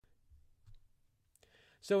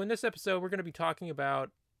So in this episode, we're going to be talking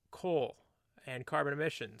about coal and carbon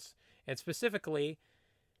emissions, and specifically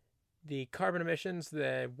the carbon emissions,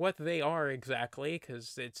 what they are exactly,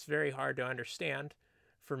 because it's very hard to understand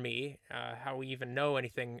for me how we even know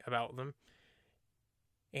anything about them,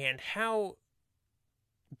 and how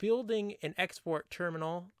building an export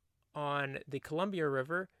terminal on the Columbia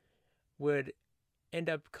River would end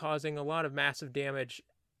up causing a lot of massive damage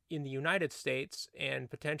in the United States and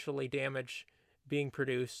potentially damage being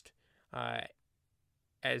produced uh,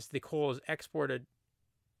 as the coal is exported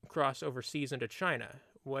across overseas into China.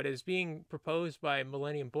 What is being proposed by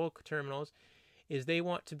Millennium Bulk Terminals is they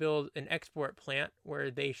want to build an export plant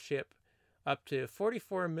where they ship up to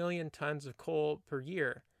 44 million tons of coal per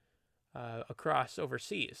year across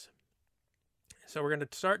overseas. So we're going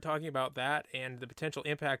to start talking about that and the potential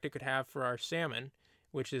impact it could have for our salmon,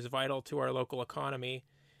 which is vital to our local economy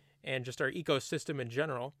and just our ecosystem in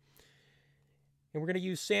general. And we're going to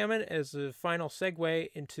use salmon as a final segue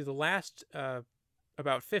into the last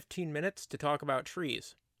about 15 minutes to talk about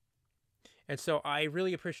trees. And so I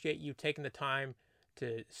really appreciate you taking the time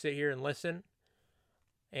to sit here and listen.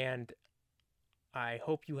 And I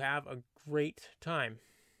hope you have a great time.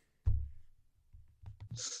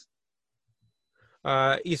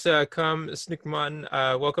 Isa Kam Snikman,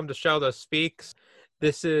 welcome to Shalda Speaks.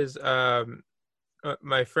 This is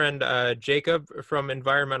my friend Jacob from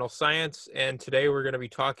Environmental Science, and today we're going to be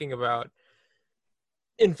talking about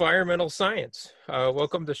environmental science.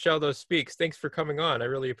 Welcome to Shalda Speaks. Thanks for coming on. I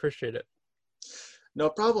really appreciate it. No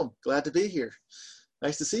problem. Glad to be here.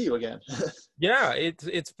 Nice to see you again. Yeah,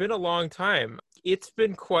 it's been a long time. It's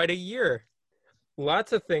been quite a year.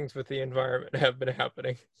 Lots of things with the environment have been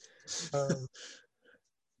happening.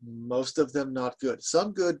 Most of them not good.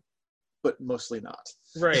 Some good, but mostly not.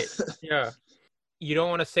 Right. Yeah. You don't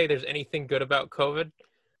want to say there's anything good about COVID,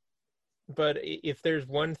 but if there's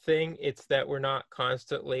one thing, it's that we're not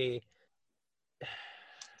constantly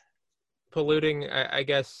polluting, I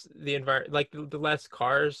guess, the environment, like the less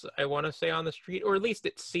cars, I want to say, on the street, or at least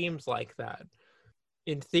it seems like that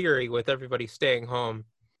in theory with everybody staying home.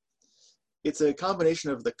 It's a combination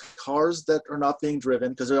of the cars that are not being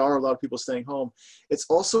driven, because there are a lot of people staying home. It's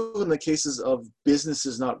also in the cases of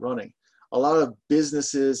businesses not running. A lot of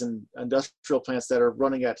businesses and industrial plants that are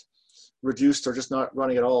running at reduced or just not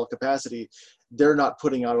running at all capacity, they're not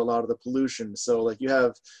putting out a lot of the pollution. So like you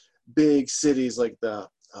have big cities like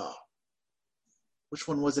which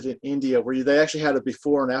one was it in India, where they actually had a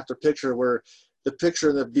before and after picture, where the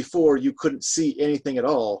picture in the before you couldn't see anything at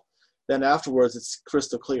all. Then afterwards it's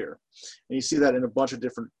crystal clear. And you see that in a bunch of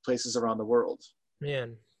different places around the world.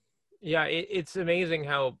 Man, yeah, it's amazing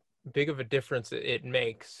how big of a difference it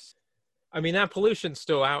makes. I mean, that pollution's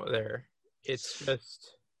still out there. It's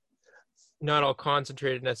just not all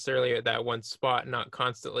concentrated necessarily at that one spot, not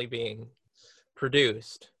constantly being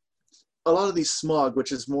produced. A lot of these smog,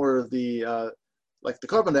 which is more of the like the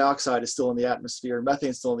carbon dioxide is still in the atmosphere,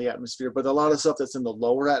 methane is still in the atmosphere, but a lot of stuff that's in the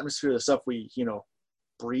lower atmosphere, the stuff we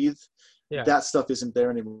breathe, yeah, that stuff isn't there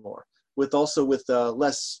anymore. With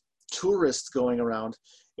less tourists going around,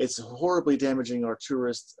 it's horribly damaging our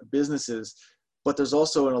tourist businesses, but there's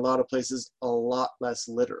also in a lot of places a lot less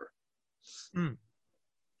litter. Well,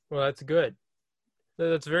 that's good.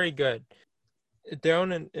 That's very good.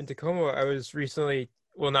 Down in Tacoma, I was recently,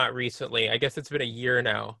 well, not recently, I guess it's been a year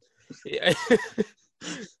now.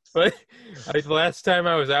 But last time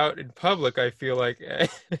I was out in public, I feel like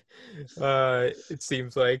it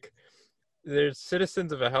seems like there's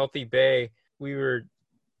citizens of a healthy bay. There's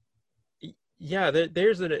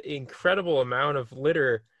an incredible amount of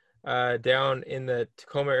litter down in the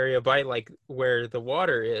Tacoma area by like where the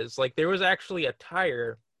water is. Like there was actually a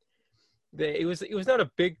tire. It was not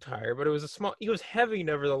a big tire, but it was heavy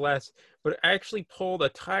nevertheless, but it actually pulled a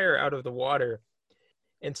tire out of the water.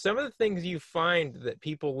 And some of the things you find that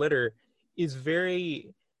people litter is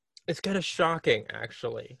it's kind of shocking,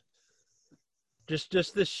 actually.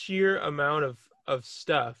 Just the sheer amount of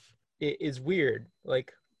stuff is weird.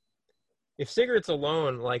 Like, if cigarettes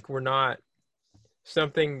alone, like, were not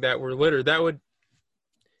something that were littered, I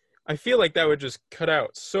feel like that would just cut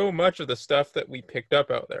out so much of the stuff that we picked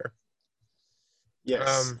up out there.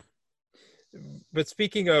 Yes. But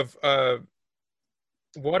speaking of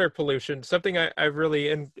water pollution, something I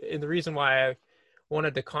really, and the reason why I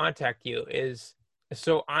wanted to contact you is,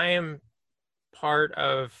 so I am part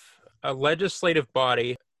of a legislative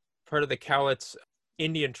body, part of the Cowlitz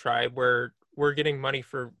Indian tribe, where we're getting money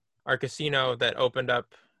for our casino that opened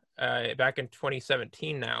up back in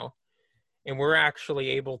 2017 now. And we're actually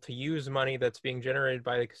able to use money that's being generated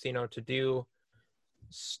by the casino to do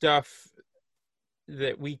stuff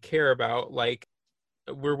that we care about, like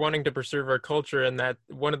we're wanting to preserve our culture, and that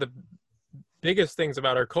one of the biggest things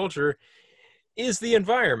about our culture is the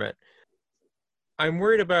environment. I'm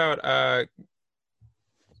worried about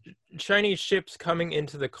Chinese ships coming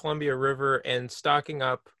into the Columbia River and stocking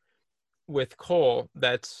up with coal.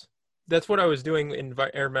 That's what I was doing in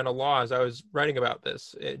environmental laws. I was writing about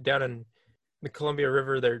this down in the Columbia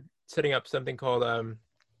River. They're setting up something called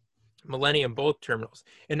Millennium Bulk Terminals.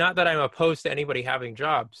 And not that I'm opposed to anybody having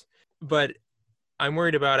jobs, but I'm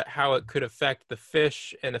worried about how it could affect the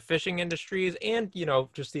fish and the fishing industries and,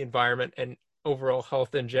 just the environment and overall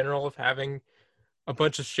health in general of having a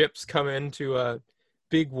bunch of ships come into a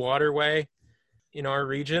big waterway in our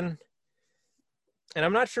region. And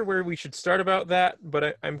I'm not sure where we should start about that,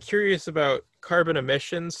 but I'm curious about carbon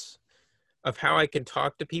emissions, of how I can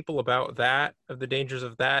talk to people about that, of the dangers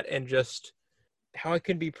of that, and just how I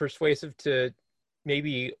can be persuasive to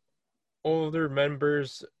maybe older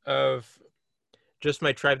members of just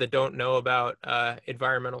my tribe that don't know about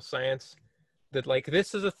environmental science, that like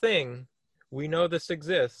this is a thing, we know this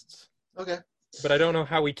exists, Okay. but I don't know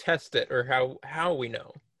how we test it or how we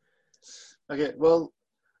know. Okay. Well,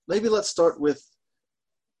 maybe let's start with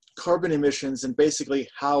carbon emissions and basically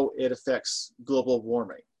how it affects global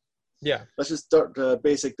warming. Yeah. Let's just start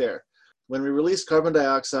basic there. When we release carbon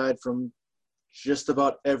dioxide from just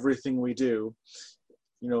about everything we do,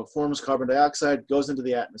 forms carbon dioxide, goes into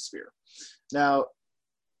the atmosphere. Now,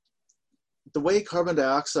 what carbon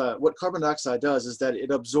dioxide does is that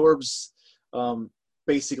it absorbs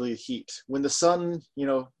basically heat. When the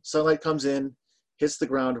sunlight comes in, hits the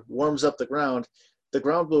ground, warms up the ground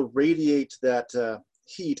will radiate that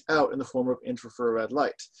heat out in the form of infrared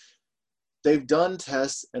light. They've done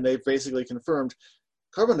tests and they've basically confirmed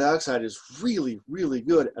carbon dioxide is really, really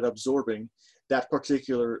good at absorbing that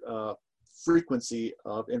particular frequency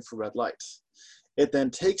of infrared light. It then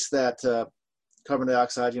takes that carbon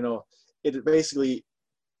dioxide, it basically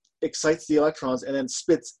excites the electrons and then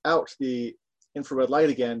spits out the infrared light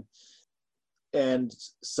again. And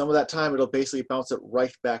some of that time, it'll basically bounce it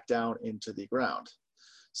right back down into the ground.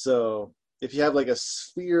 So if you have like a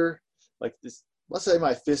sphere like this, let's say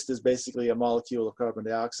my fist is basically a molecule of carbon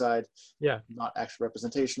dioxide, Yeah. not actually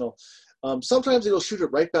representational. Sometimes it'll shoot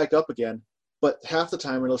it right back up again, but half the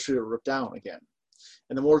time it'll shoot it down again.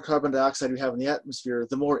 And the more carbon dioxide we have in the atmosphere,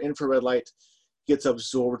 the more infrared light gets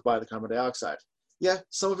absorbed by the carbon dioxide. Yeah,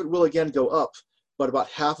 some of it will again go up, but about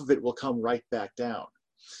half of it will come right back down.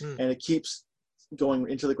 And it keeps going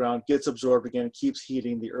into the ground, gets absorbed again, keeps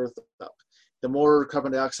heating the earth up. The more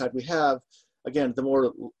carbon dioxide we have, again, the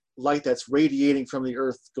more light that's radiating from the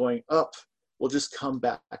earth going up will just come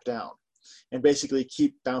back down and basically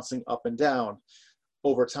keep bouncing up and down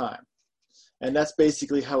over time. And that's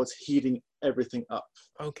basically how it's heating everything up.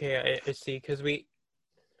 Okay, I see.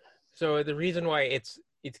 So the reason why it's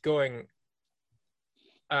going,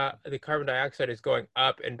 the carbon dioxide is going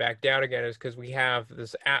up and back down again is because we have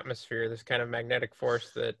this atmosphere, this kind of magnetic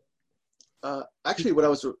force that. Actually, what I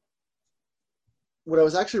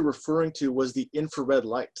was actually referring to was the infrared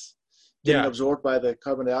light getting absorbed by the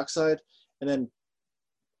carbon dioxide, and then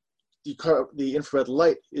the infrared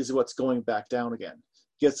light is what's going back down again.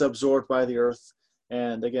 Gets absorbed by the earth,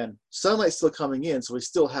 and again, sunlight's still coming in, so we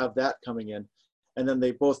still have that coming in, and then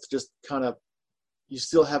they both just kind of, you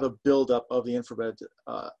still have a buildup of the infrared,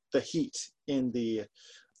 the heat in the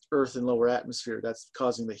earth and lower atmosphere that's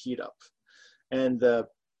causing the heat up. And the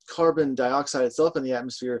carbon dioxide itself in the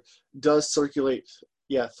atmosphere does circulate,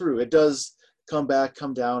 through. It does come back,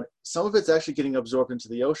 come down. Some of it's actually getting absorbed into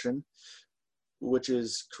the ocean, which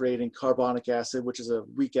is creating carbonic acid, which is a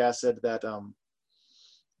weak acid that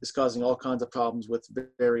is causing all kinds of problems with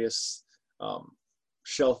various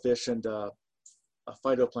shellfish and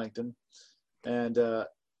phytoplankton. And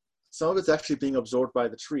some of it's actually being absorbed by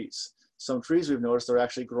the trees. Some trees we've noticed are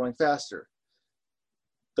actually growing faster.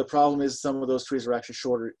 The problem is some of those trees are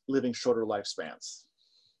actually living shorter lifespans.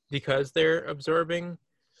 Because they're absorbing?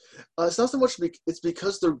 It's not so much, it's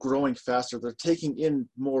because they're growing faster. They're taking in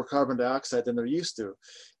more carbon dioxide than they're used to.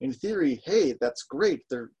 In theory, hey, that's great.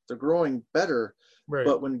 They're growing better. Right.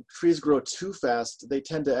 But when trees grow too fast, they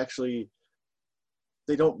tend to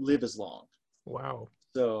they don't live as long. Wow.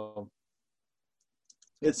 So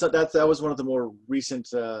that was one of the more recent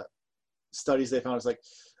studies they found. It's like,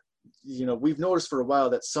 we've noticed for a while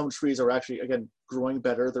that some trees are actually, again, growing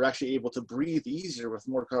better. They're actually able to breathe easier with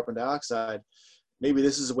more carbon dioxide. Maybe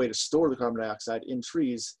this is a way to store the carbon dioxide in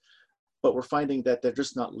trees, but we're finding that they're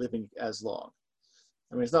just not living as long.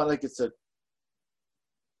 I mean, it's not like it's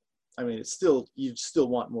still, you still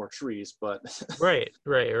want more trees, but Right.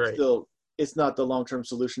 still, it's not the long-term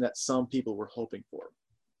solution that some people were hoping for.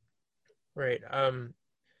 Right.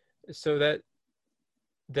 So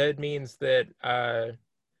that means that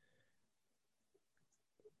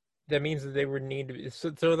that means that they would need to be, so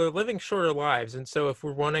they're living shorter lives, and so if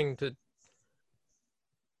we're wanting to,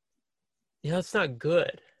 that's not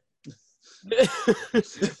good.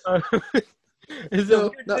 Uh, It's a No,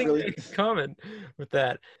 weird not thing really. to comment with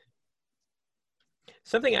that.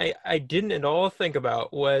 Something I didn't at all think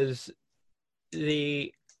about was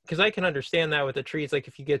the because I can understand that with the trees, like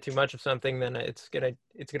if you get too much of something, then it's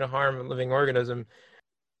gonna harm a living organism.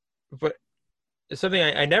 But something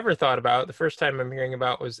I never thought about the first time I'm hearing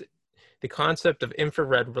about was the concept of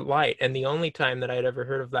infrared light, and the only time that I'd ever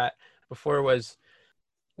heard of that before was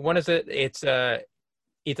what is it? It's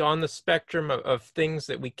on the spectrum of things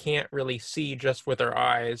that we can't really see just with our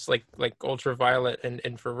eyes, like ultraviolet and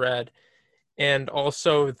infrared, and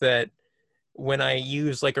also that when I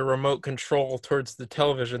use like a remote control towards the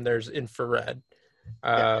television, there's infrared Yeah.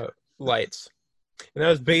 uh, lights, and that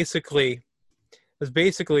was basically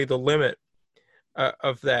the limit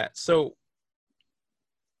of that. So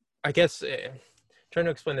I guess trying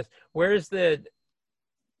to explain this, where is the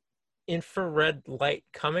infrared light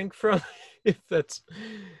coming from? If that's,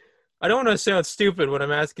 I don't want to sound stupid when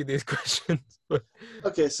I'm asking these questions, but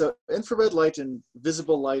Okay, so infrared light and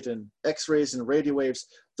visible light and X-rays and radio waves,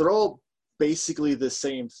 they're all basically the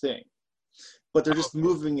same thing, but they're just okay,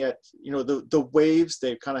 moving at, the waves,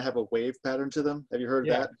 they kind of have a wave pattern to them. Have you heard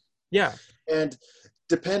of yeah, that? yeah, And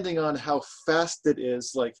depending on how fast it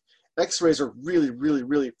is, like X-rays are really, really,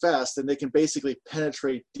 really fast, and they can basically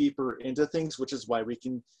penetrate deeper into things, which is why we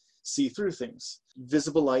can see through things.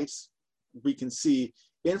 Visible light, we can see.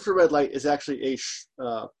 Infrared light is actually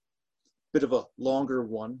a bit of a longer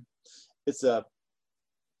one. It's a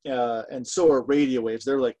and so are radio waves.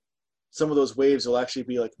 They're like some of those waves will actually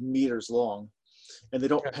be like meters long, and they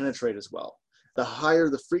don't yeah. penetrate as well. The higher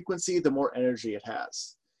the frequency, the more energy it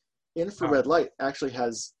has. Wow, Infrared light actually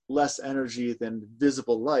has less energy than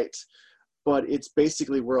visible light, but it's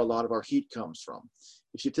basically where a lot of our heat comes from.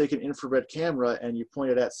 If you take an infrared camera and you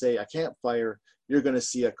point it at, say, a campfire, you're going to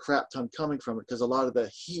see a crap ton coming from it because a lot of the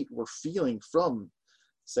heat we're feeling from,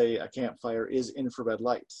 say, a campfire is infrared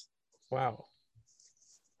light. wow.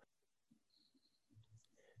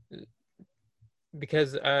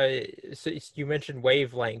 Because so you mentioned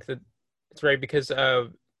wavelength. It's right because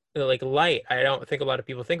like light. I don't think a lot of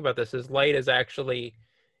people think about this. Is light is actually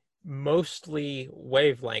mostly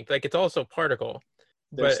wavelength. Like it's also particle,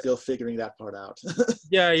 They're but still figuring that part out.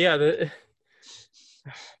 yeah, yeah.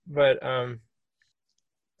 But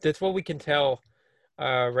that's what we can tell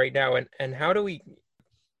right now. And how do we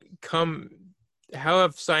come? How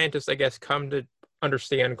have scientists, I guess, come to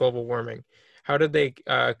understand global warming? How did they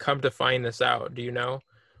come to find this out? Do you know,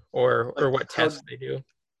 or like what how tests they do?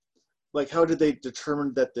 how did they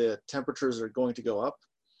determine that the temperatures are going to go up?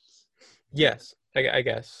 Yes, I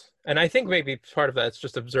guess, and I think maybe part of that's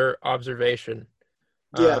just observation.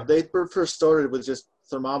 Yeah, Uh, they first started with just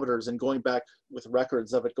thermometers and going back with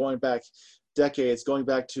records of it, going back decades, going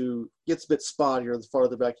back to, gets a bit spottier the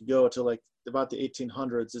farther back you go to like about the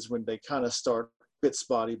 1800s is when they kind of start a bit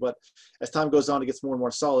spotty. But as time goes on, it gets more and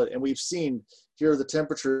more solid. And we've seen here are the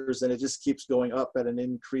temperatures and it just keeps going up at an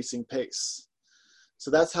increasing pace. So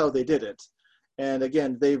that's how they did it. And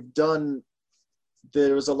again,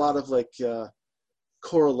 there was a lot of like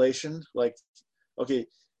correlation, like, okay,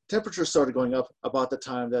 temperatures started going up about the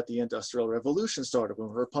time that the Industrial Revolution started, when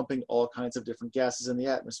we were pumping all kinds of different gases in the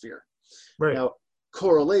atmosphere. right. Now,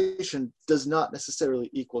 correlation does not necessarily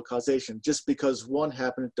equal causation. Just because one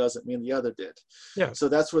happened doesn't mean the other did. Yeah. So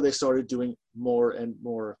that's where they started doing more and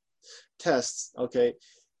more tests. Okay,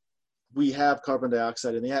 we have carbon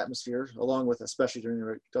dioxide in the atmosphere, along with, especially during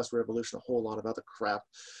the Industrial Revolution, a whole lot of other crap.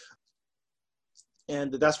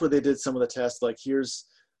 And that's where they did some of the tests. Like, here's,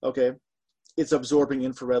 okay, it's absorbing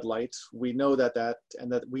infrared light. We know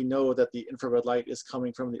and that we know that the infrared light is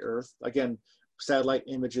coming from the Earth. Again, satellite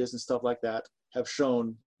images and stuff like that have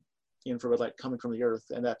shown infrared light coming from the Earth,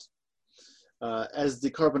 and that as the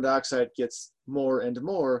carbon dioxide gets more and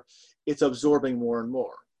more, it's absorbing more and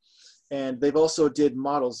more. And they've also did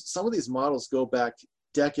models. Some of these models go back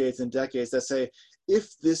decades and decades that say, if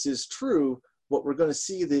this is true, what we're going to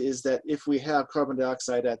see is that if we have carbon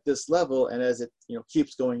dioxide at this level, and as it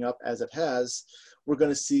keeps going up as it has, we're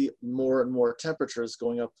going to see more and more temperatures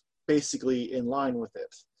going up basically in line with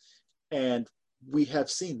it. And we have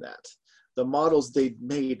seen that. The models they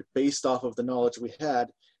made based off of the knowledge we had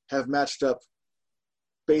have matched up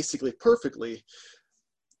basically perfectly.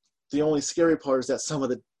 The only scary part is that some of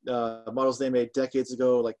the models they made decades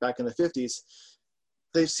ago, like back in the 50s,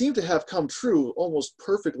 they seem to have come true almost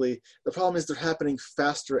perfectly. The problem is they're happening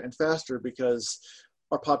faster and faster because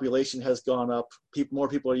our population has gone up. More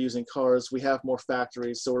people are using cars. We have more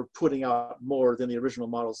factories, so we're putting out more than the original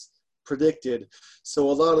models predicted. So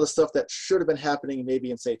a lot of the stuff that should have been happening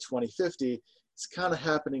maybe in, say, 2050, it's kind of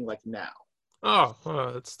happening like now. Oh,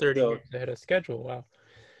 well, it's 30 So years ahead of schedule. Wow.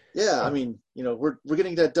 yeah, I Oh, mean, we're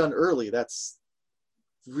getting that done early. That's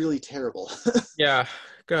really terrible. yeah,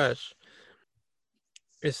 gosh.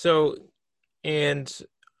 So, and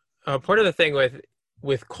part of the thing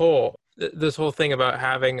with coal, this whole thing about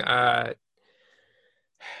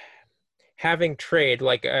having trade,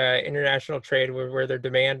 like international trade, where they're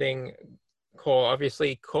demanding coal.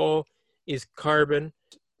 Obviously, coal is carbon.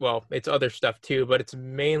 Well, it's other stuff too, but it's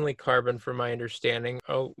mainly carbon, from my understanding.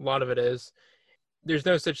 A lot of it is. There's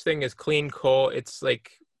no such thing as clean coal. It's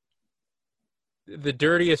like the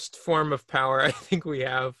dirtiest form of power I think we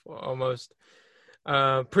have almost.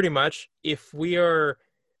 Pretty much. If we are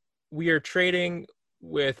trading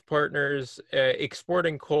with partners,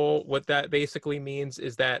 exporting coal, what that basically means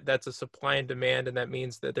is that that's a supply and demand, and that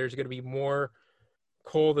means that there's going to be more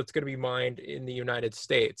coal that's going to be mined in the United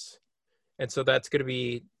States. And so that's going to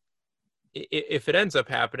be, if it ends up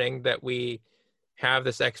happening, that we have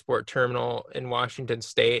this export terminal in Washington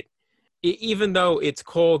State, even though it's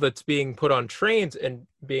coal that's being put on trains and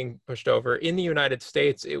being pushed over in the United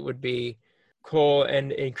States, it would be coal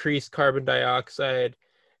and increased carbon dioxide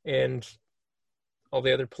and all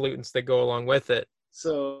the other pollutants that go along with it.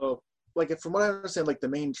 So, like, from what I understand, like the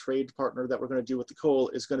main trade partner that we're going to do with the coal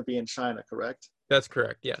is going to be in China, correct? That's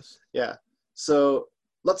correct. Yes. Yeah. So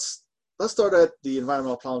let's start at the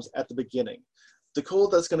environmental problems at the beginning. The coal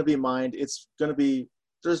that's going to be mined, it's going to be,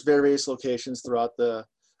 there's various locations throughout the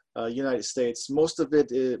United States. Most of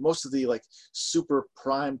the like super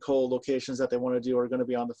prime coal locations that they want to do are going to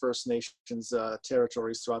be on the First Nations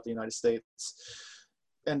territories throughout the United States.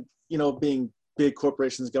 And being big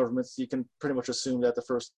corporations, governments, you can pretty much assume that the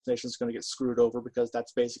First Nations is going to get screwed over because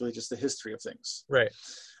that's basically just the history of things. Right.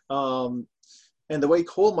 And the way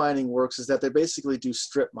coal mining works is that they basically do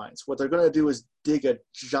strip mines. What they're going to do is dig a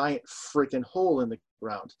giant freaking hole in the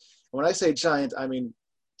ground. And when I say giant, I mean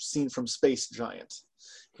seen from space giant,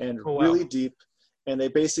 and Oh, wow. really deep. And they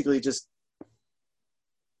basically just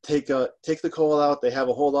take the coal out. They have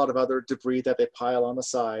a whole lot of other debris that they pile on the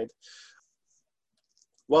side.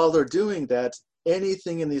 While they're doing that,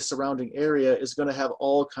 anything in the surrounding area is going to have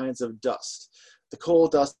all kinds of dust. The coal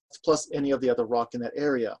dust plus any of the other rock in that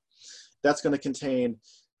area. That's going to contain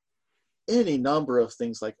any number of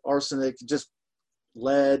things like arsenic, just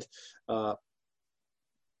lead,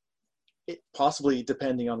 possibly,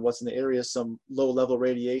 depending on what's in the area, some low-level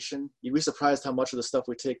radiation. You'd be surprised how much of the stuff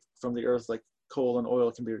we take from the earth, like coal and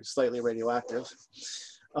oil, can be slightly radioactive.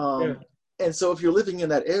 Yeah. And so if you're living in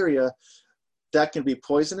that area, that can be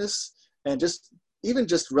poisonous, and even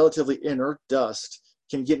just relatively inert dust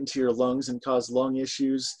can get into your lungs and cause lung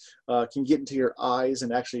issues, can get into your eyes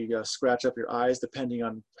and actually scratch up your eyes depending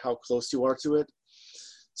on how close you are to it.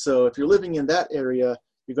 So if you're living in that area,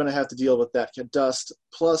 you're going to have to deal with that dust.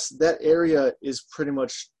 Plus, that area is pretty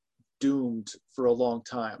much doomed for a long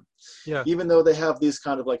time. Yeah. Even though they have these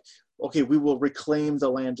kind of like, okay, we will reclaim the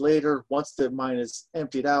land later once the mine is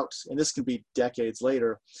emptied out, and this can be decades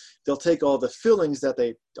later. They'll take all the fillings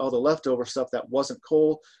all the leftover stuff that wasn't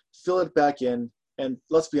coal, fill it back in, and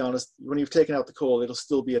let's be honest, when you've taken out the coal, it'll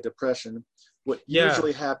still be a depression. What Yeah.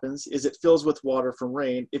 usually happens is it fills with water from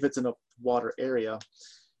rain, if it's in a water area,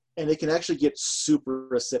 and it can actually get super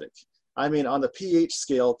acidic. I mean, on the pH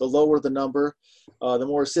scale, the lower the number, the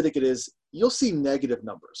more acidic it is. You'll see negative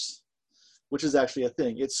numbers, which is actually a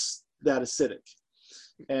thing. It's that acidic.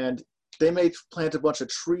 And they may plant a bunch of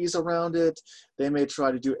trees around it. They may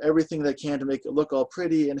try to do everything they can to make it look all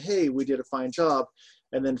pretty, and hey, we did a fine job.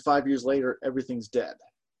 And then 5 years later, everything's dead.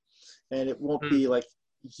 And it won't be like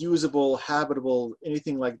usable, habitable,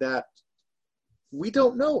 anything like that. We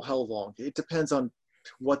don't know how long. It depends on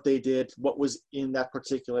what they did, what was in that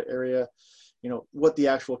particular area, what the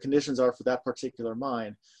actual conditions are for that particular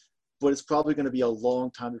mine. But it's probably going to be a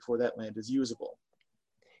long time before that land is usable.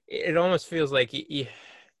 It almost feels like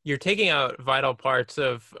you're taking out vital parts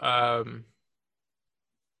of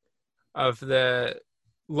the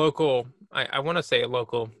local, I want to say a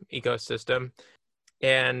local ecosystem,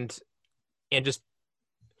 and just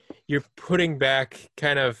you're putting back,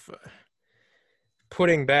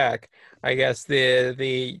 I guess,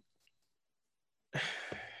 the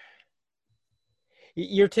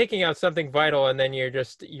you're taking out something vital, and then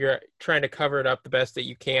you're trying to cover it up the best that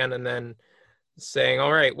you can, and then saying,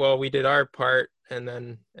 all right, well, we did our part, and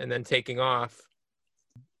then taking off.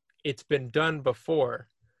 it's been done before.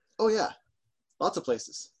 Oh yeah, lots of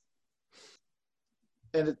places.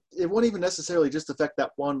 And it won't even necessarily just affect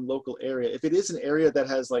that one local area. If it is an area that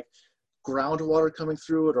has like groundwater coming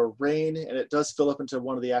through it or rain, and it does fill up into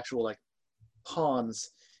one of the actual like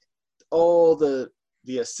ponds, all the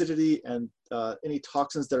acidity and any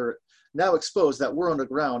toxins that are now exposed that were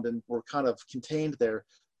underground and were kind of contained there,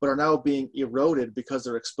 but are now being eroded because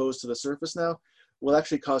they're exposed to the surface now, will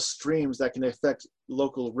actually cause streams that can affect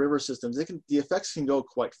local river systems. The effects can go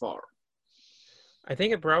quite far. I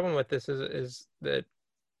think a problem with this is that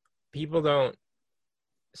people don't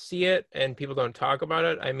see it and people don't talk about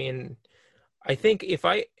it. I mean, I think if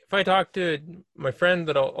I talk to my friend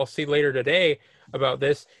that I'll see later today about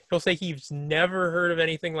this, he'll say he's never heard of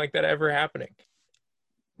anything like that ever happening.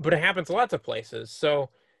 But it happens lots of places. So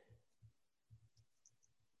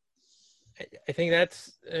I think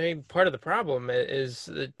that's, I mean, part of the problem is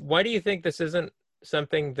why do you think this isn't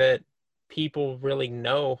something that people really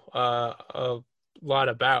know a lot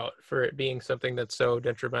about for it being something that's so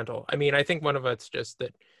detrimental? I mean, I think one of it's just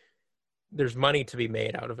that there's money to be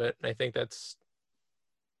made out of it. And I think that's,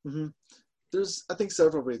 Mm-hmm. There's, I think,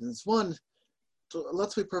 several reasons. One,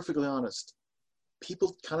 let's be perfectly honest,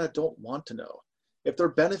 people kind of don't want to know. If they're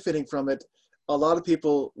benefiting from it, a lot of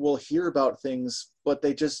people will hear about things, but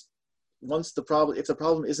they just, if the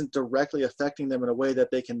problem isn't directly affecting them in a way that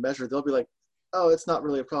they can measure, they'll be like, oh, it's not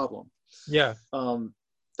really a problem. yeah, Um,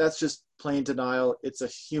 that's just plain denial. It's a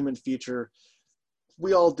human feature.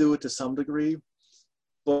 We all do it to some degree,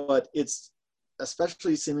 but it's,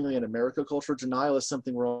 especially seemingly in America culture, denial is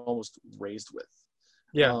something we're almost raised with.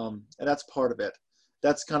 yeah, And that's part of it.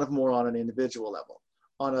 That's kind of more on an individual level.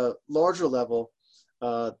 On a larger level,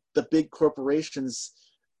 the big corporations,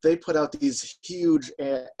 they put out these huge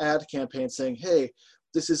ad campaigns saying, hey,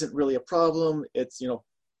 this isn't really a problem. It's,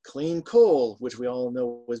 clean coal, which we all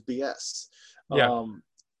know was BS. yeah,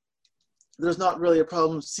 There's not really a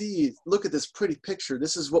problem. See, look at this pretty picture.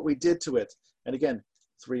 This is what we did to it. And again,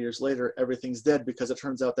 3 years later, everything's dead because it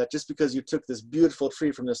turns out that just because you took this beautiful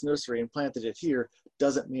tree from this nursery and planted it here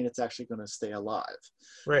doesn't mean it's actually going to stay alive.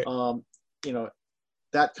 right. Um,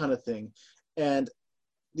 that kind of thing. And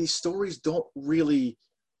these stories don't really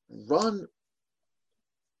run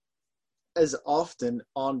as often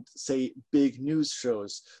on, say, big news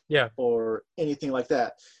shows Yeah, or anything like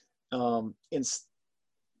that. Um, and,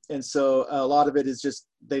 and so a lot of it is just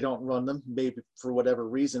they don't run them, maybe for whatever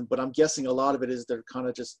reason. But I'm guessing a lot of it is they're kind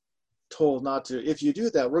of just told not to. If you do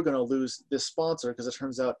that, we're going to lose this sponsor, because it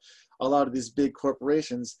turns out a lot of these big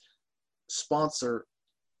corporations sponsor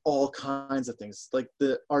all kinds of things. Like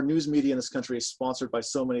our news media in this country is sponsored by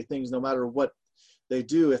so many things. No matter what they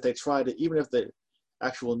do, if they try to, even if the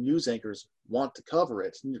actual news anchors want to cover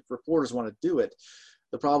it, reporters want to do it,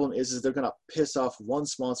 the problem is they're going to piss off one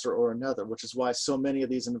sponsor or another, which is why so many of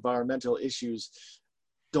these environmental issues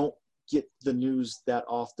don't get the news that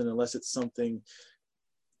often unless it's something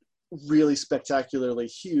really spectacularly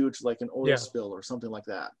huge, like an oil yeah, spill or something like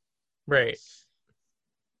that. right.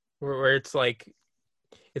 Where it's like,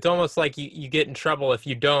 it's almost like you get in trouble if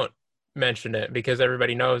you don't mention it because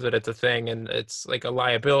everybody knows that it's a thing and it's like a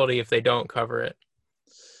liability if they don't cover it.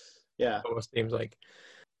 Yeah, Almost seems like.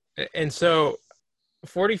 And so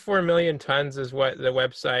 44 million tons is what the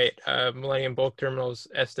website Millennium Bulk Terminals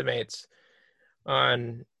estimates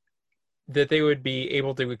on that they would be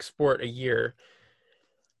able to export a year.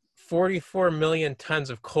 44 million tons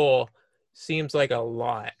of coal seems like a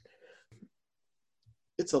lot.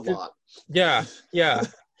 it's a lot. Yeah, yeah.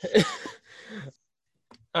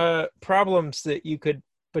 Problems that you could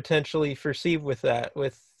potentially foresee with that,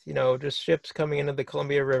 with, just ships coming into the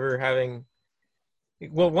Columbia River having,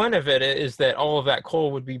 well, one of it is that all of that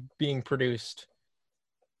coal would be being produced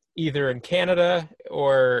either in Canada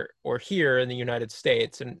or here in the United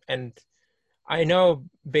States. And I know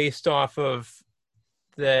based off of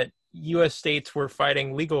that US states were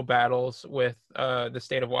fighting legal battles with the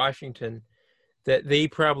state of Washington, that they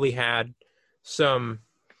probably had some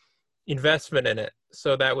investment in it.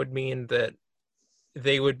 So that would mean that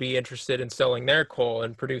they would be interested in selling their coal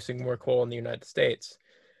and producing more coal in the United States,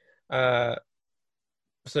 uh,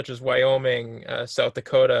 such as Wyoming, South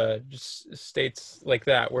Dakota, just states like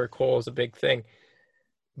that where coal is a big thing.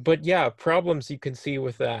 But yeah, problems you can see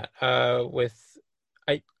with that.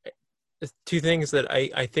 I two things that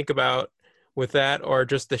I think about with that are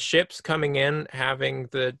just the ships coming in having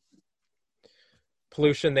the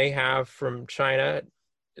pollution they have from China's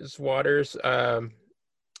waters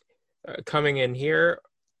coming in here,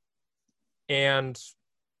 and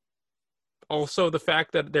also the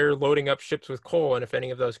fact that they're loading up ships with coal, and if any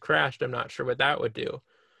of those crashed, I'm not sure what that would do.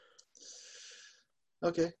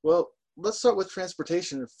 Okay, well, let's start with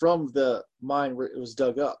transportation from the mine where it was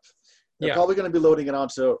dug up. They're Yeah. probably going to be loading it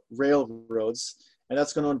onto railroads, and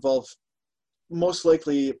that's going to involve most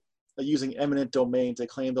likely using eminent domain to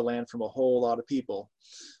claim the land from a whole lot of people.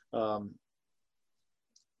 Um,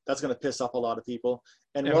 that's going to piss off a lot of people.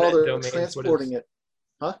 And while Eminent they're domains. What is? transporting it,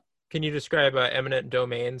 huh? Can you describe eminent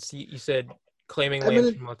domains? You said claiming land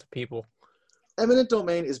Eminent from lots of people. eminent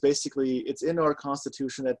domain is basically, it's in our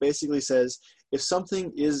constitution that basically says if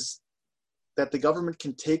something is that the government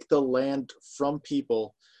can take the land from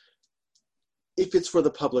people if it's for the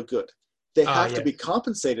public good. They Ah, have to be yes.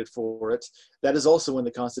 compensated for it. That is also in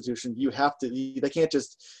the Constitution. You have to. They can't just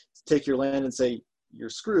take your land and say you're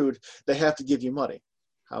screwed. They have to give you money.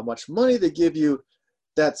 How much money they give you,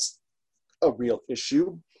 that's a real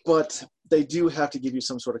issue. But they do have to give you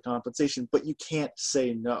some sort of compensation. But you can't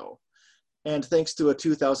say no. And thanks to a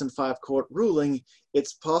 2005 court ruling,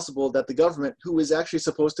 it's possible that the government, who is actually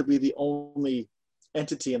supposed to be the only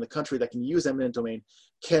entity in the country that can use eminent domain,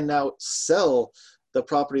 can now sell the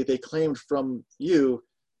property they claimed from you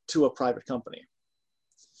to a private company.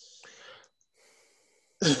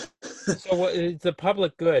 So what is the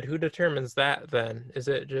public good? Who determines that then? Is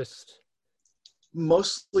it just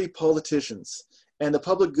Mostly politicians. And the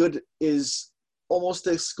public good is almost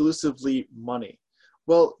exclusively money.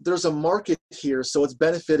 Well, there's a market here, so it's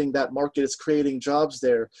benefiting that market. It's creating jobs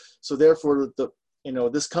there. So therefore,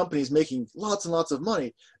 this company is making lots and lots of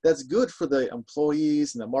money. That's good for the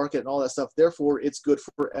employees and the market and all that stuff. Therefore, it's good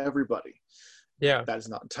for everybody. yeah, That is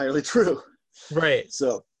not entirely true. right.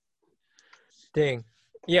 So Dang.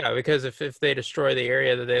 Yeah, because if they destroy the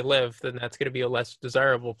area that they live, then that's going to be a less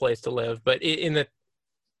desirable place to live. But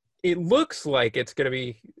it looks like it's going to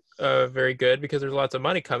be very good because there's lots of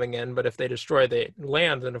money coming in. But if they destroy the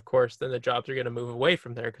land, then of course, then the jobs are going to move away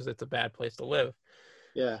from there because it's a bad place to live.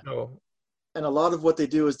 yeah, So and a lot of what they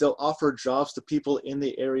do is they'll offer jobs to people in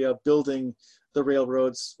the area building the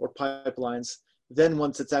railroads or pipelines. Then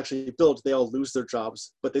once it's actually built, they all lose their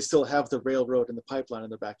jobs, but they still have the railroad and the pipeline in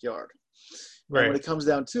their backyard. And when right. it comes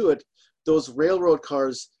down to it, those railroad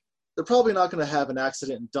cars, they're probably not going to have an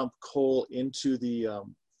accident and dump coal into the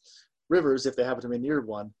rivers if they happen to be near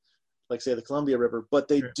one, like say the Columbia River. But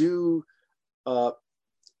Sure. uh,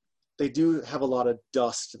 they do have a lot of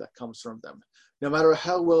dust that comes from them. No matter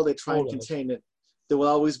how well they try and Hold on. contain it, there will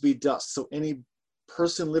always be dust. So any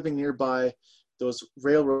person living nearby those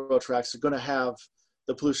railroad tracks are going to have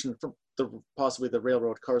the pollution from possibly the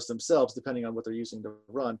railroad cars themselves, depending on what they're using to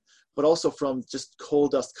run, but also from just coal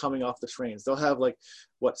dust coming off the trains. They'll have like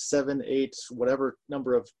what 7, 8, whatever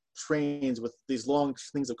number of trains with these long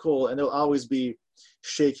things of coal, and they'll always be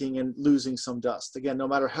shaking and losing some dust. Again, no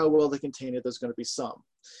matter how well they contain it, there's going to be some.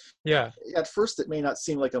 Yeah. At first it may not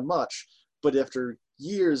seem like a much, but after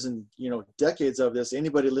years and decades of this,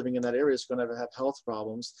 anybody living in that area is going to have health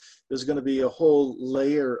problems. There's going to be a whole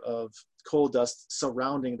layer of coal dust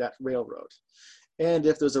surrounding that railroad, and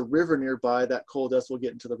if there's a river nearby, that coal dust will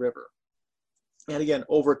get into the river. And again,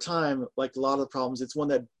 over time, like a lot of the problems, it's one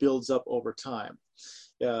that builds up over time.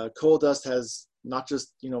 Coal dust has not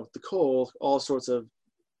just the coal, all sorts of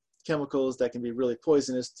chemicals that can be really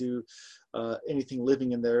poisonous to anything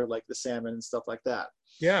living in there, like the salmon and stuff like that.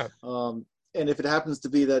 Yeah. And if it happens to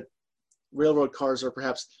be that railroad cars are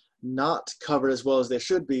perhaps not covered as well as they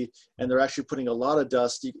should be, and they're actually putting a lot of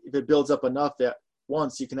dust, if it builds up enough that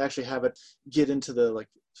once you can actually have it get into the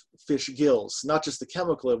fish gills, not just the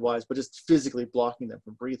chemical wise, but just physically blocking them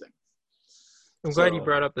from breathing. I'm glad you So,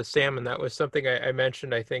 brought up the salmon. That was something I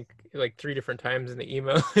mentioned, I think, like 3 different times in the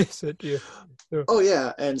email I sent to you. So, oh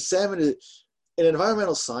yeah, and salmon in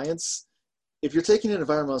environmental science, if you're taking an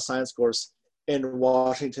environmental science course in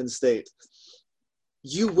Washington State,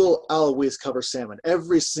 you will always cover salmon.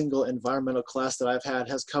 Every single environmental class that I've had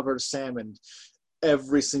has covered salmon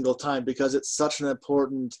every single time because it's such an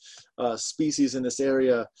important species in this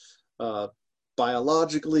area. Uh,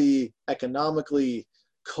 Biologically, economically,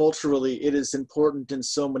 culturally, it is important in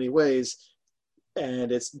so many ways,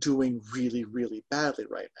 and it's doing really, really badly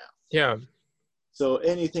right now. yeah. So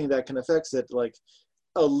anything that can affect it, like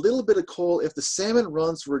a little bit of coal, if the salmon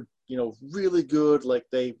runs were really good, like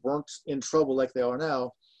they weren't in trouble like they are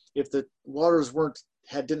now, if the waters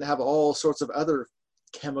didn't have all sorts of other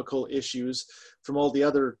chemical issues from all the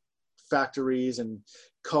other factories and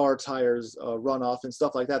car tires runoff and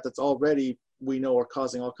stuff like that, that's already we know are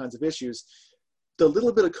causing all kinds of issues, the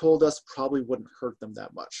little bit of coal dust probably wouldn't hurt them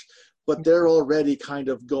that much. But they're already kind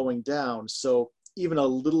of going down, so even a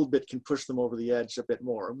little bit can push them over the edge a bit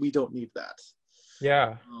more. We don't need that.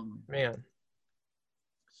 Yeah. Um, Man.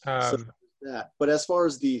 so Um, that. But as far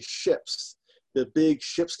as the ships, the big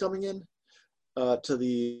ships coming in, to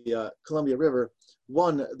the Columbia River,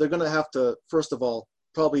 one, they're going to have to, first of all,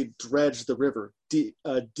 probably dredge the river, deep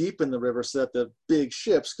in the river so that the big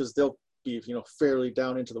ships, because they'll be, fairly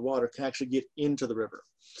down into the water, can actually get into the river.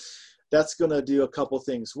 That's going to do a couple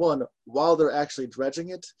things. One, while they're actually dredging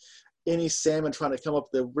it, any salmon trying to come up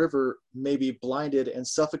the river may be blinded and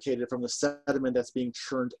suffocated from the sediment that's being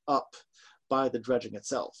churned up by the dredging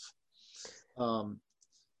itself.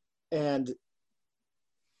 And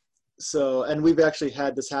we've actually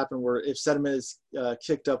had this happen where if sediment is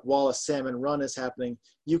kicked up while a salmon run is happening,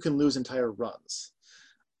 you can lose entire runs.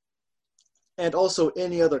 And also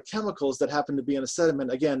any other chemicals that happen to be in a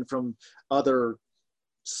sediment, again, from other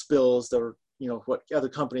spills that are, what other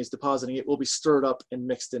companies depositing it, will be stirred up and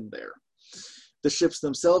mixed in there. The ships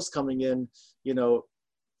themselves coming in,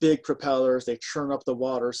 big propellers, they churn up the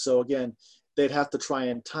water. So again, they'd have to try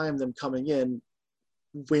and time them coming in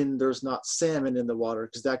when there's not salmon in the water,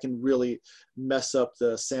 because that can really mess up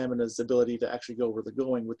the salmon's ability to actually go where they're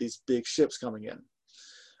going with these big ships coming in.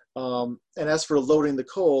 And as for loading the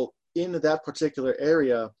coal into that particular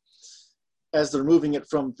area, as they're moving it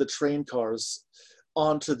from the train cars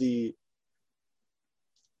onto the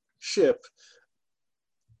ship,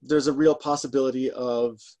 there's a real possibility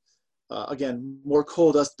of, again, more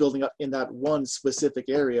coal dust building up in that one specific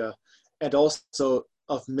area, and also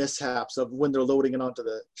of mishaps of when they're loading it onto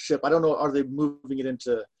the ship. I don't know, are they moving it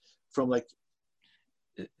into from like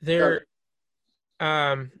there?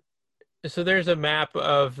 So there's a map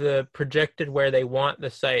of the projected where they want the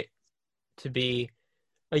site to be.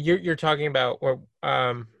 You're talking about where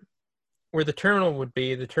the terminal would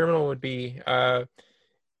be. The terminal would be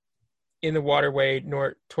in the waterway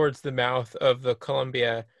north towards the mouth of the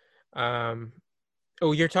Columbia.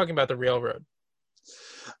 You're talking about the railroad.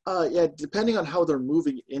 Yeah, depending on how they're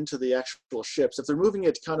moving into the actual ships. If they're moving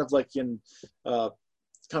it kind of like in kind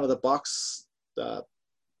of the box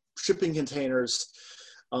shipping containers,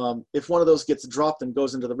 if one of those gets dropped and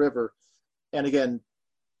goes into the river, and again,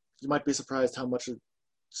 you might be surprised how much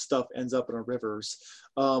stuff ends up in our rivers.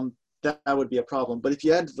 That would be a problem. But if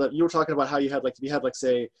you had, you were talking about how you had, like, if you had, like,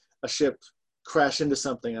 say, a ship crash into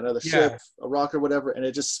something, another ship, a rock or whatever, and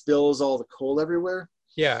it just spills all the coal everywhere.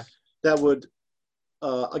 Yeah. That would,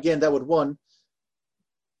 again, that would, one,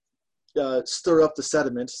 stir up the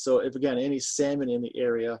sediment. So if, again, any salmon in the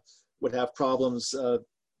area would have problems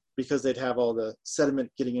because they'd have all the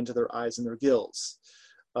sediment getting into their eyes and their gills.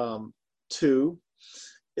 Two,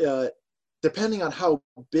 depending on how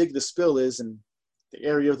big the spill is and the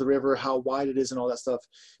area of the river, how wide it is and all that stuff,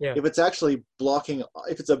 if it's actually blocking,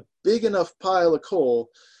 if it's a big enough pile of coal,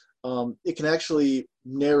 it can actually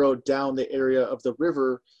narrow down the area of the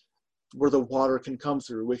river where the water can come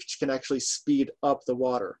through, which can actually speed up the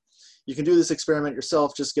water. You can do this experiment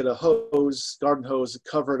yourself. Just get a hose, garden hose,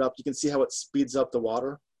 cover it up. You can see how it speeds up the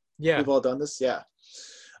water. Yeah. We've all done this. Yeah.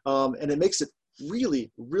 And it makes it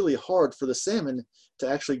really, really hard for the salmon to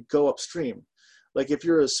actually go upstream. Like if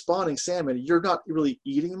you're a spawning salmon, you're not really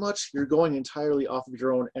eating much. You're going entirely off of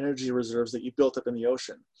your own energy reserves that you built up in the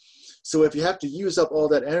ocean. So if you have to use up all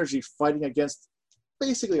that energy fighting against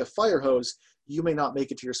basically a fire hose, you may not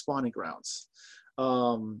make it to your spawning grounds.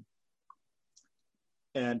 And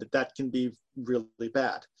that can be really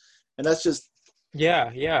bad. And that's just...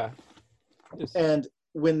 Yeah. And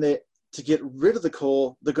when to get rid of the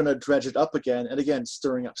coal, they're going to dredge it up again, and again,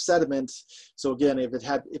 stirring up sediment. So again, if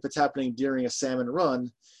it's happening during a salmon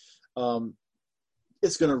run,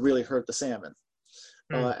 it's going to really hurt the salmon.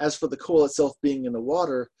 As for the coal itself being in the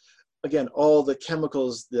water, again, all the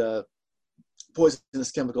chemicals, the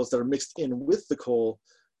poisonous chemicals that are mixed in with the coal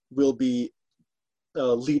will be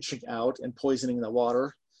leaching out and poisoning the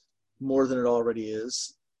water more than it already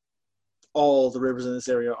is. All the rivers in this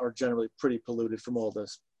area are generally pretty polluted from all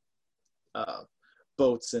this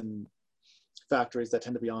boats and factories that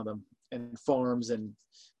tend to be on them, and farms and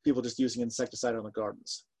people just using insecticide on the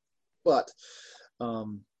gardens. But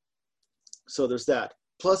so there's that.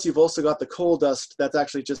 Plus you've also got the coal dust that's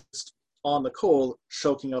actually just on the coal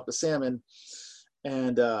choking up the salmon,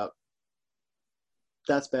 and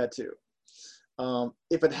that's bad too.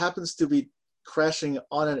 If it happens to be crashing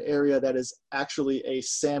on an area that is actually a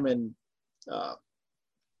salmon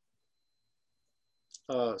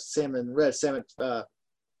spawning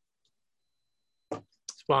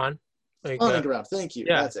ground. Thank you.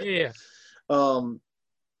 Yeah, That's it. Yeah.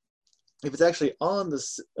 If it's actually on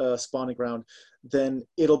the spawning ground, then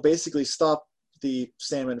it'll basically stop the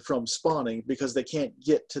salmon from spawning because they can't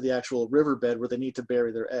get to the actual riverbed where they need to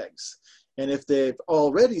bury their eggs. And if they've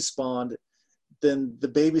already spawned, then the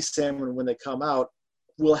baby salmon, when they come out,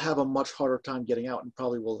 will have a much harder time getting out and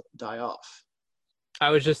probably will die off. I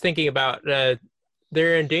was just thinking about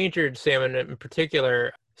they're endangered salmon in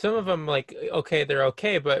particular. Some of them, like, okay, they're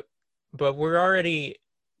okay, but we're already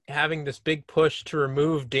having this big push to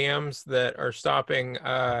remove dams that are stopping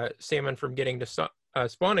salmon from getting to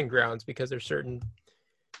spawning grounds because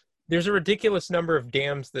there's a ridiculous number of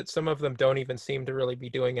dams that some of them don't even seem to really be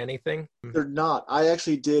doing anything. They're not. I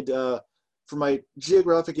actually did, for my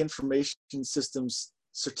Geographic Information Systems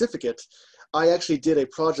certificate, I actually did a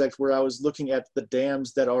project where I was looking at the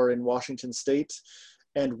dams that are in Washington State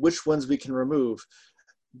and which ones we can remove.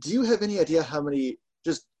 Do you have any idea how many,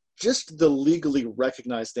 just the legally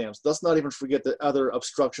recognized dams? Let's not even forget the other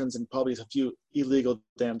obstructions and probably a few illegal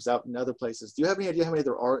dams out in other places. Do you have any idea how many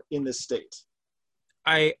there are in this state?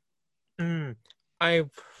 I I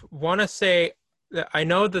want to say that I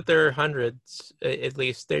know that there are hundreds at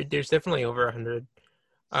least. There's definitely over 100.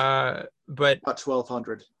 But About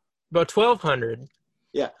 1,200. about 1,200.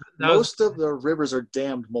 Yeah, That was most of the rivers are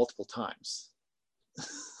dammed multiple times.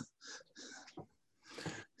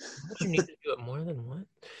 Would you need to do it more than one?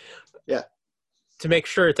 Yeah. To make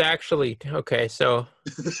sure it's actually okay. So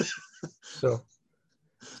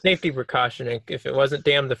safety precaution. If it wasn't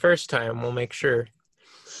damned the first time, we'll make sure.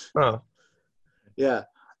 Oh, Yeah,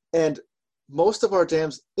 and most of our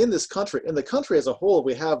dams in this country, in the country as a whole,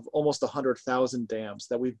 we have almost 100,000 dams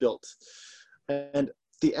that we've built. And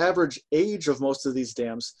the average age of most of these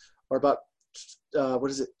dams are about,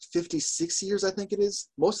 56 years, I think it is.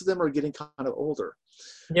 Most of them are getting kind of older.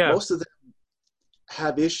 yeah, Most of them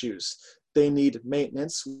have issues. They need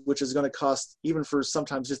maintenance, which is going to cost, even for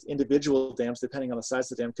sometimes just individual dams, depending on the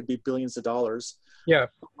size of the dam, could be billions of dollars. yeah.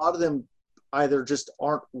 A lot of them either just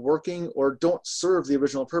aren't working or don't serve the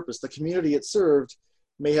original purpose. The community it served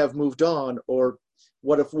may have moved on, or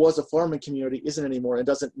what if was a farming community isn't anymore and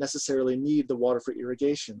doesn't necessarily need the water for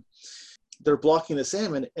irrigation. They're blocking the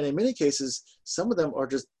salmon, and in many cases, some of them are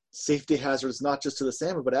just safety hazards, not just to the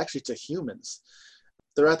salmon, but actually to humans.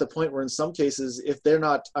 They're at the point where in some cases, if they're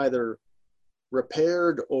not either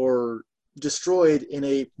repaired or destroyed in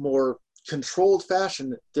a more controlled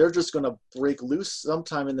fashion, they're just going to break loose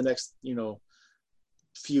sometime in the next,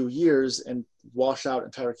 few years and wash out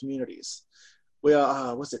entire communities.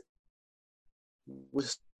 Well, was it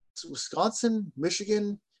Wisconsin,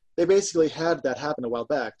 Michigan? They basically had that happen a while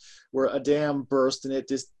back, where a dam burst and it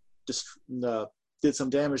just did some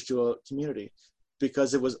damage to a community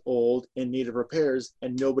because it was old and needed repairs,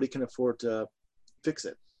 and nobody can afford to fix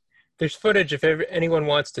it. There's footage if anyone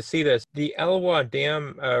wants to see this. The Elwha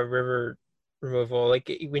Dam river removal,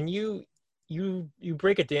 like when you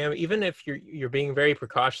break a dam, even if you're being very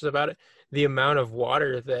precautious about it, the amount of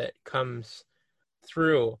water that comes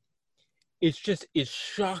through is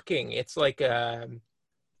shocking. It's like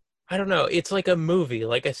I don't know, it's like a movie,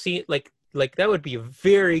 like a scene, like that would be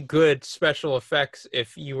very good special effects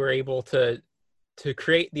if you were able to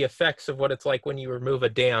create the effects of what it's like when you remove a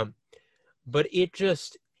dam. But it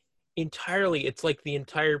just entirely, it's like the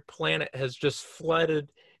entire planet has just flooded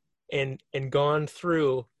and gone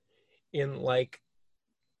through in like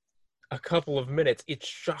a couple of minutes. It's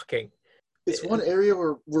shocking. It's one area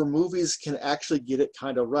where movies can actually get it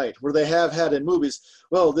kind of right, where they have had in movies,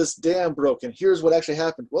 well, this dam broke and here's what actually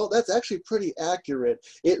happened. Well, that's actually pretty accurate.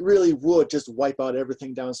 It really would just wipe out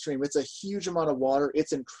everything downstream. It's a huge amount of water.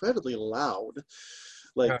 It's incredibly loud.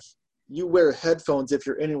 Like, Yeah. you wear headphones if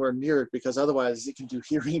you're anywhere near it, because otherwise it can do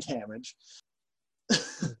hearing damage.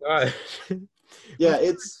 God. Yeah, We've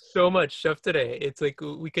it's so much stuff today. It's like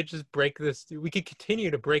we could just break this. We could continue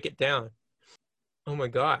to break it down. Oh my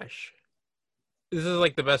gosh. This is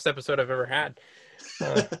like the best episode I've ever had.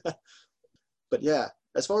 but yeah,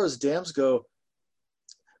 as far as dams go,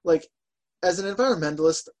 like, as an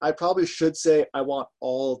environmentalist, I probably should say I want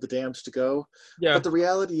all the dams to go. Yeah. But the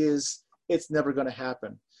reality is it's never going to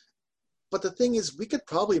happen. But the thing is, we could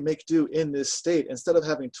probably make do in this state. Instead of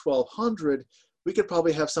having 1,200, we could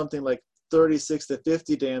probably have something like 36 to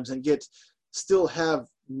 50 dams and still have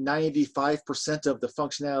 95% of the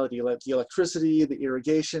functionality, like the electricity, the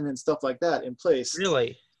irrigation, and stuff like that in place.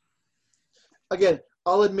 Really? Again,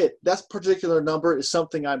 I'll admit that particular number is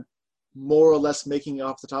something I'm more or less making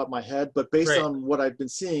off the top of my head, but based Right. on what I've been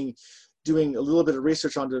seeing, doing a little bit of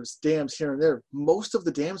research on those dams here and there, most of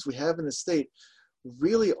the dams we have in the state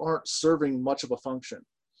really aren't serving much of a function.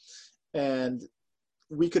 And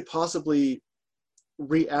we could possibly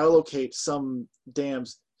reallocate some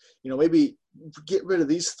dams, maybe get rid of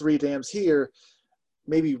these 3 dams here,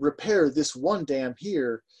 maybe repair this 1 dam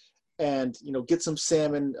here, and get some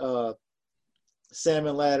salmon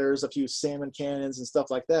ladders, a few salmon cannons and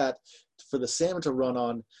stuff like that for the salmon to run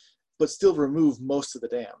on, but still remove most of the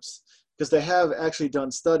dams. because they have actually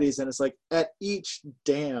done studies, and it's like at each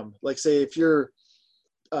dam, like say if you're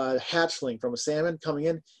a hatchling from a salmon coming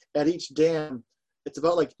in, at each dam, it's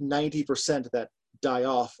about like 90% that die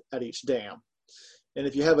off at each dam. And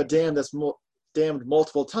if you have a dam that's dammed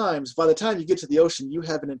multiple times, by the time you get to the ocean, you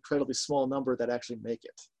have an incredibly small number that actually make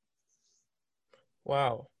it.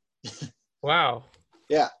 Wow. Wow.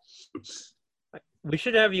 Yeah. We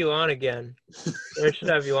should have you on again. We should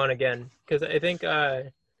have you on again because I think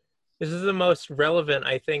this is the most relevant,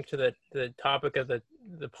 I think, to the topic of the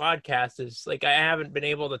podcast. Is like I haven't been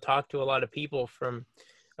able to talk to a lot of people from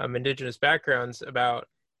indigenous backgrounds about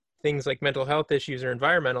things like mental health issues or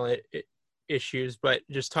environmental issues, but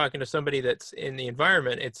just talking to somebody that's in the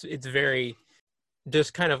environment, it's very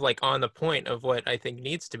just kind of like on the point of what I think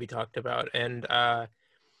needs to be talked about. And I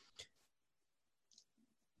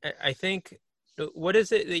think, what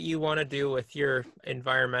is it that you want to do with your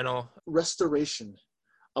environmental restoration?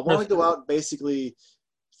 I want to go out and basically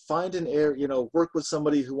find an area, work with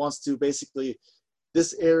somebody who wants to basically,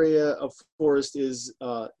 this area of forest is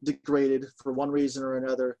degraded for one reason or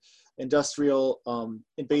another, industrial,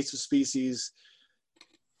 invasive species,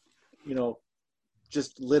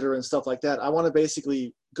 just litter and stuff like that. I want to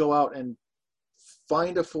basically go out and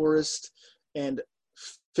find a forest and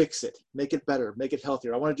fix it, make it better, make it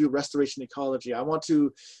healthier. I want to do restoration ecology. I want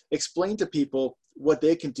to explain to people what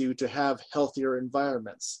they can do to have healthier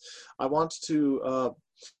environments. I want to,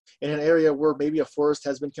 in an area where maybe a forest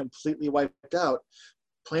has been completely wiped out,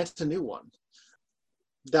 plant a new one.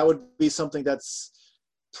 That would be something that's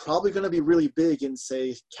probably going to be really big in,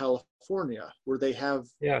 say, California, where they have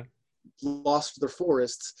lost their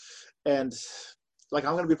forests. And like,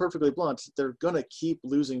 I'm going to be perfectly blunt, they're going to keep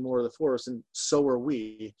losing more of the forest, and so are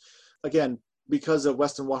we. Again, because of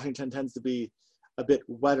Western Washington tends to be a bit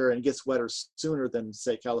wetter and gets wetter sooner than,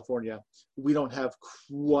 say, California, we don't have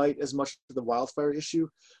quite as much of the wildfire issue,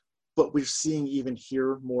 but we're seeing even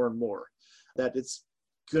here more and more that it's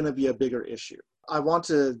going to be a bigger issue. I want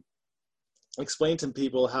to explain to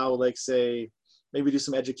people how, like, say, maybe do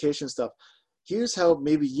some education stuff. Here's how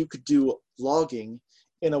maybe you could do logging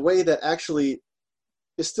in a way that actually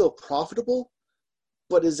is still profitable,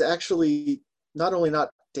 but is actually not only not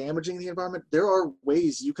damaging the environment. There are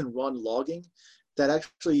ways you can run logging that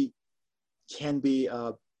actually can be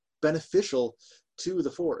beneficial to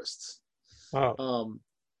the forests. Wow.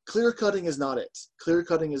 Clear cutting is not it. Clear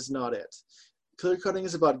cutting is not it. Clear cutting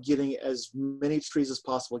is about getting as many trees as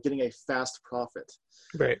possible, getting a fast profit.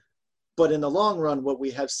 Right. But in the long run, what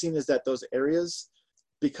we have seen is that those areas,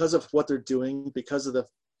 because of what they're doing, because of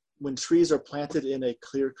when trees are planted in a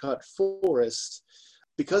clear-cut forest,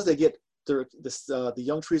 because they get the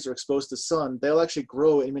young trees are exposed to sun, they'll actually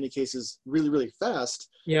grow in many cases really, really fast.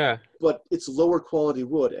 Yeah. But it's lower quality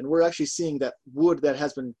wood. And we're actually seeing that wood that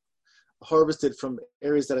has been harvested from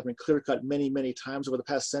areas that have been clear-cut many, many times over the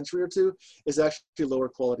past century or two is actually lower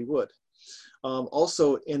quality wood.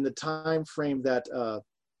 Also, in the time frame that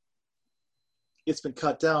it's been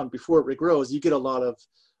cut down before it regrows, you get a lot of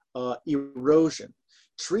erosion.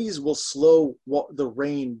 Trees will slow the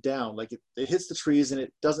rain down. Like it hits the trees and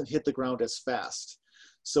it doesn't hit the ground as fast.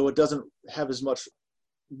 So it doesn't have as much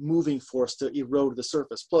moving force to erode the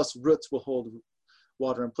surface. Plus, roots will hold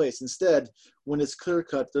water in place. Instead, when it's clear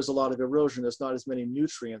cut, there's a lot of erosion. There's not as many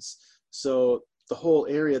nutrients. So the whole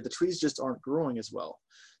area, the trees just aren't growing as well.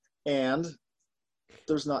 And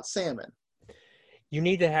there's not salmon. You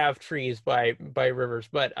need to have trees by rivers,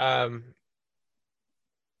 but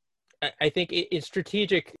I think it's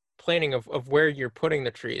strategic planning of where you're putting the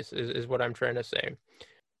trees is what I'm trying to say.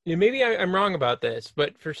 Maybe I'm wrong about this,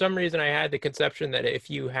 but for some reason I had the conception that if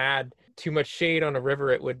you had too much shade on a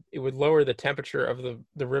river, it would lower the temperature of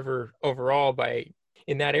the river overall by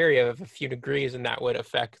in that area of a few degrees, and that would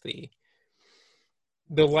affect the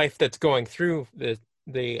life that's going through the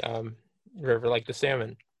river, like the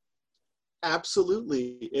salmon.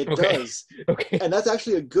 Absolutely, it Okay. does. Okay. And that's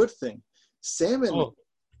actually a good thing. Salmon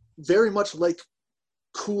very much like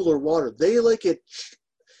cooler water. They like it.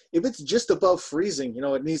 If it's just above freezing,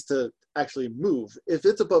 it needs to actually move. If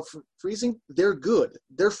it's above freezing, they're good.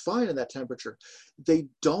 They're fine in that temperature. They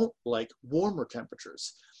don't like warmer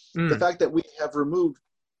temperatures. The fact that we have removed,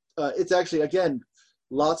 it's actually, again,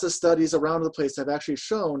 lots of studies around the place have actually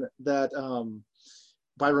shown that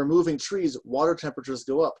by removing trees, water temperatures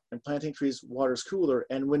go up, and planting trees, water's cooler.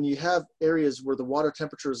 And when you have areas where the water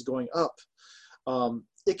temperature is going up,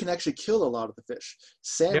 it can actually kill a lot of the fish.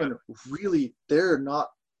 Salmon, really, they're not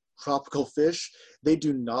tropical fish. They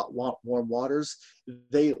do not want warm waters.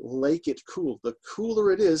 They like it cool. The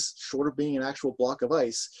cooler it is, short of being an actual block of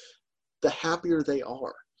ice, the happier they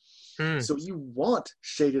are. Mm. So you want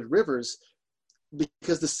shaded rivers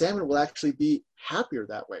because the salmon will actually be happier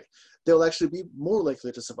that way. They'll actually be more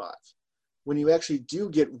likely to survive. When you actually do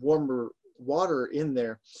get warmer water in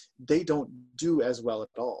there, they don't do as well at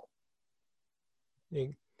all.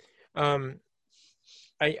 Um,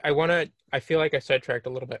 I feel like I sidetracked a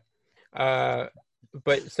little bit. Uh,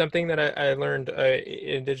 but something that I learned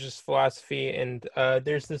in indigenous philosophy, and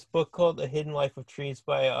there's this book called The Hidden Life of Trees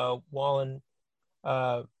by Wallenben,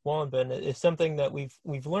 is something that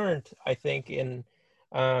we've learned, I think, in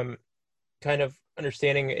um, kind of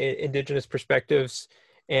understanding indigenous perspectives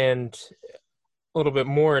and a little bit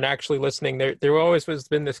more, and actually listening. There always has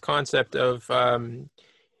been this concept of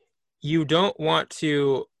you don't want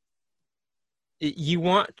to you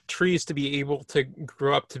want trees to be able to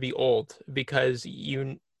grow up to be old because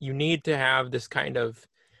you need to have this kind of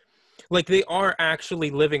like they are actually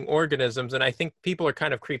living organisms, and I think people are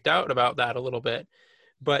kind of creeped out about that a little bit,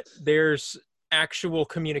 but there's actual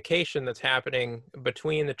communication that's happening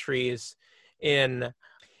between the trees in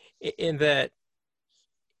in that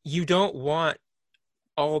you don't want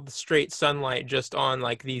all the straight sunlight just on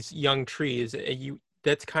like these young trees. You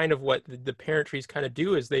That's kind of what the parent trees kind of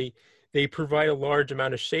do is they provide a large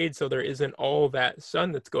amount of shade so there isn't all that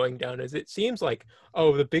sun that's going down. As it seems like,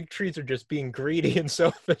 oh, the big trees are just being greedy and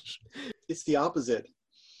selfish. It's the opposite.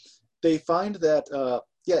 They find that,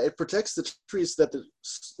 yeah, it protects the trees that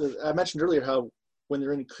I mentioned earlier how when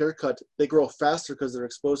they're in clear cut, they grow faster because they're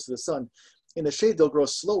exposed to the sun. In the shade, they'll grow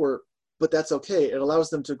slower, but that's okay. It allows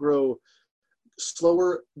them to grow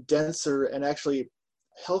slower, denser, and actually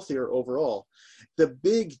healthier overall. The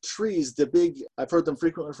big trees, I've heard them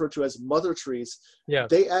frequently referred to as mother trees, Yeah.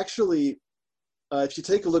 they actually, if you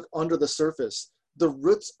take a look under the surface, the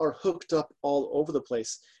roots are hooked up all over the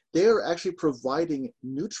place. They are actually providing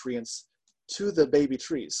nutrients to the baby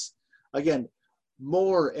trees. Again,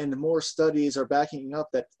 more and more studies are backing up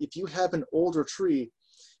that if you have an older tree,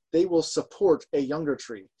 they will support a younger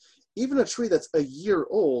tree. Even a tree that's a year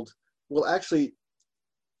old will actually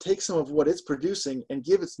take some of what it's producing and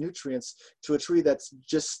give its nutrients to a tree that's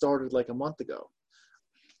just started like a month ago.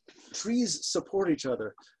 Trees support each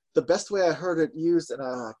other. The best way I heard it used, and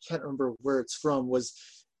I can't remember where it's from, was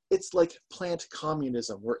it's like plant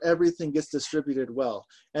communism, where everything gets distributed well.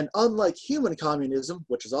 And unlike human communism,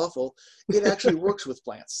 which is awful, it actually works with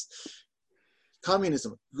plants.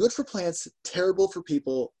 Communism, good for plants, terrible for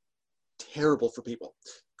people, terrible for people,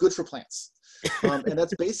 good for plants. And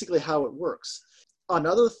that's basically how it works.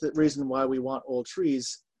 Another reason why we want old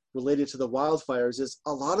trees related to the wildfires is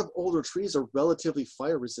a lot of older trees are relatively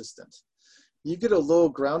fire resistant. You get a low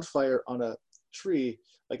ground fire on a tree,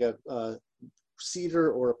 like a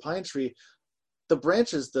cedar or a pine tree, the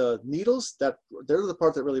branches, the needles, they're the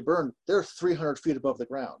part that really burn, they're 300 feet above the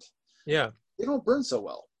ground. Yeah. They don't burn so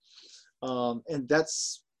well. And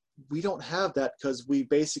we don't have that because we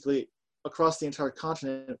basically, across the entire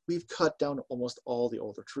continent, we've cut down almost all the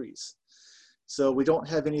older trees. So we don't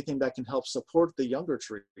have anything that can help support the younger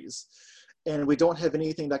trees, and we don't have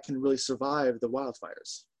anything that can really survive the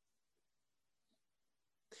wildfires.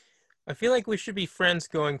 I feel like we should be friends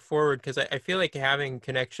going forward because I feel like having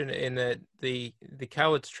connection in the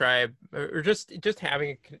Cowlitz tribe or just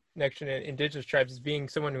having a connection in indigenous tribes is being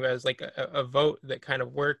someone who has like a vote that kind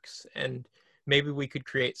of works, and maybe we could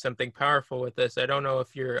create something powerful with this. I don't know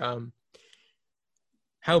if you're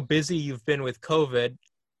how busy you've been with COVID,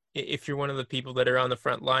 if you're one of the people that are on the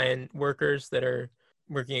front line workers that are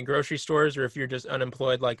working in grocery stores, or if you're just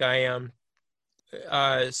unemployed like I am.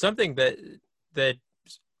 Something that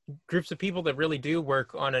groups of people that really do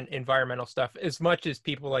work on an environmental stuff, as much as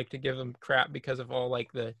people like to give them crap because of all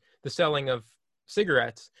like the selling of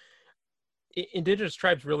cigarettes, indigenous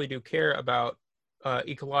tribes really do care about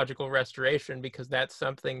ecological restoration because that's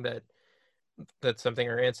something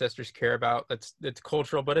our ancestors care about. That's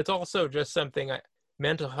cultural, but it's also just something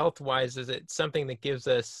mental health wise is it's something that gives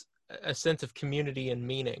us a sense of community and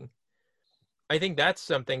meaning. I think that's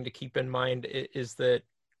something to keep in mind is that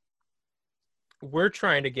we're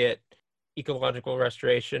trying to get ecological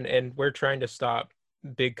restoration and we're trying to stop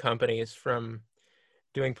big companies from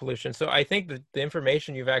doing pollution. So I think that the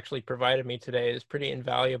information you've actually provided me today is pretty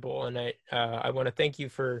invaluable, and I want to thank you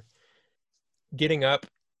for getting up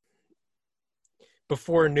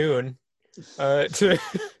before noon to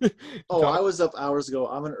Oh, I talk. was up hours ago.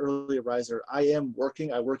 I'm an early riser. I am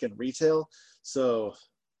working. I work in retail, so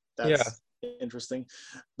Yeah, that's interesting.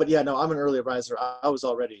 But yeah, no, I'm an early riser. I was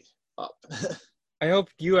already up. I hope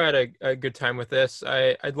you had a good time with this.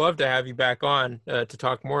 I'd love to have you back on to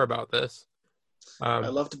talk more about this. I'd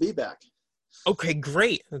Um, love to be back. okay,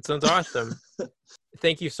 great. That sounds awesome.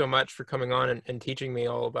 Thank you so much for coming on and teaching me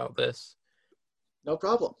all about this. No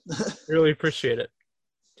problem. Really appreciate it.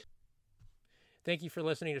 Thank you for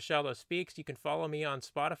listening to Shaldo Speaks. You can follow me on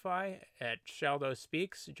Spotify at Shaldo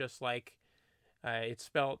Speaks, just like it's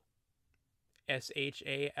spelled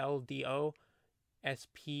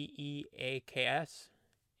SHALDOSPEAKS.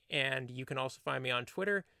 And you can also find me on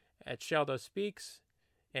Twitter at Shaldo Speaks.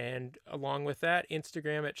 And along with that,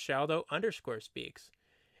 Instagram at Shaldo_speaks.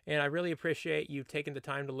 And I really appreciate you taking the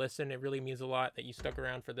time to listen. It really means a lot that you stuck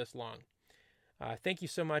around for this long. Thank you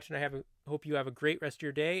so much, and hope you have a great rest of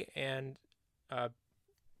your day, and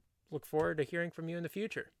look forward to hearing from you in the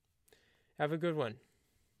future. Have a good one.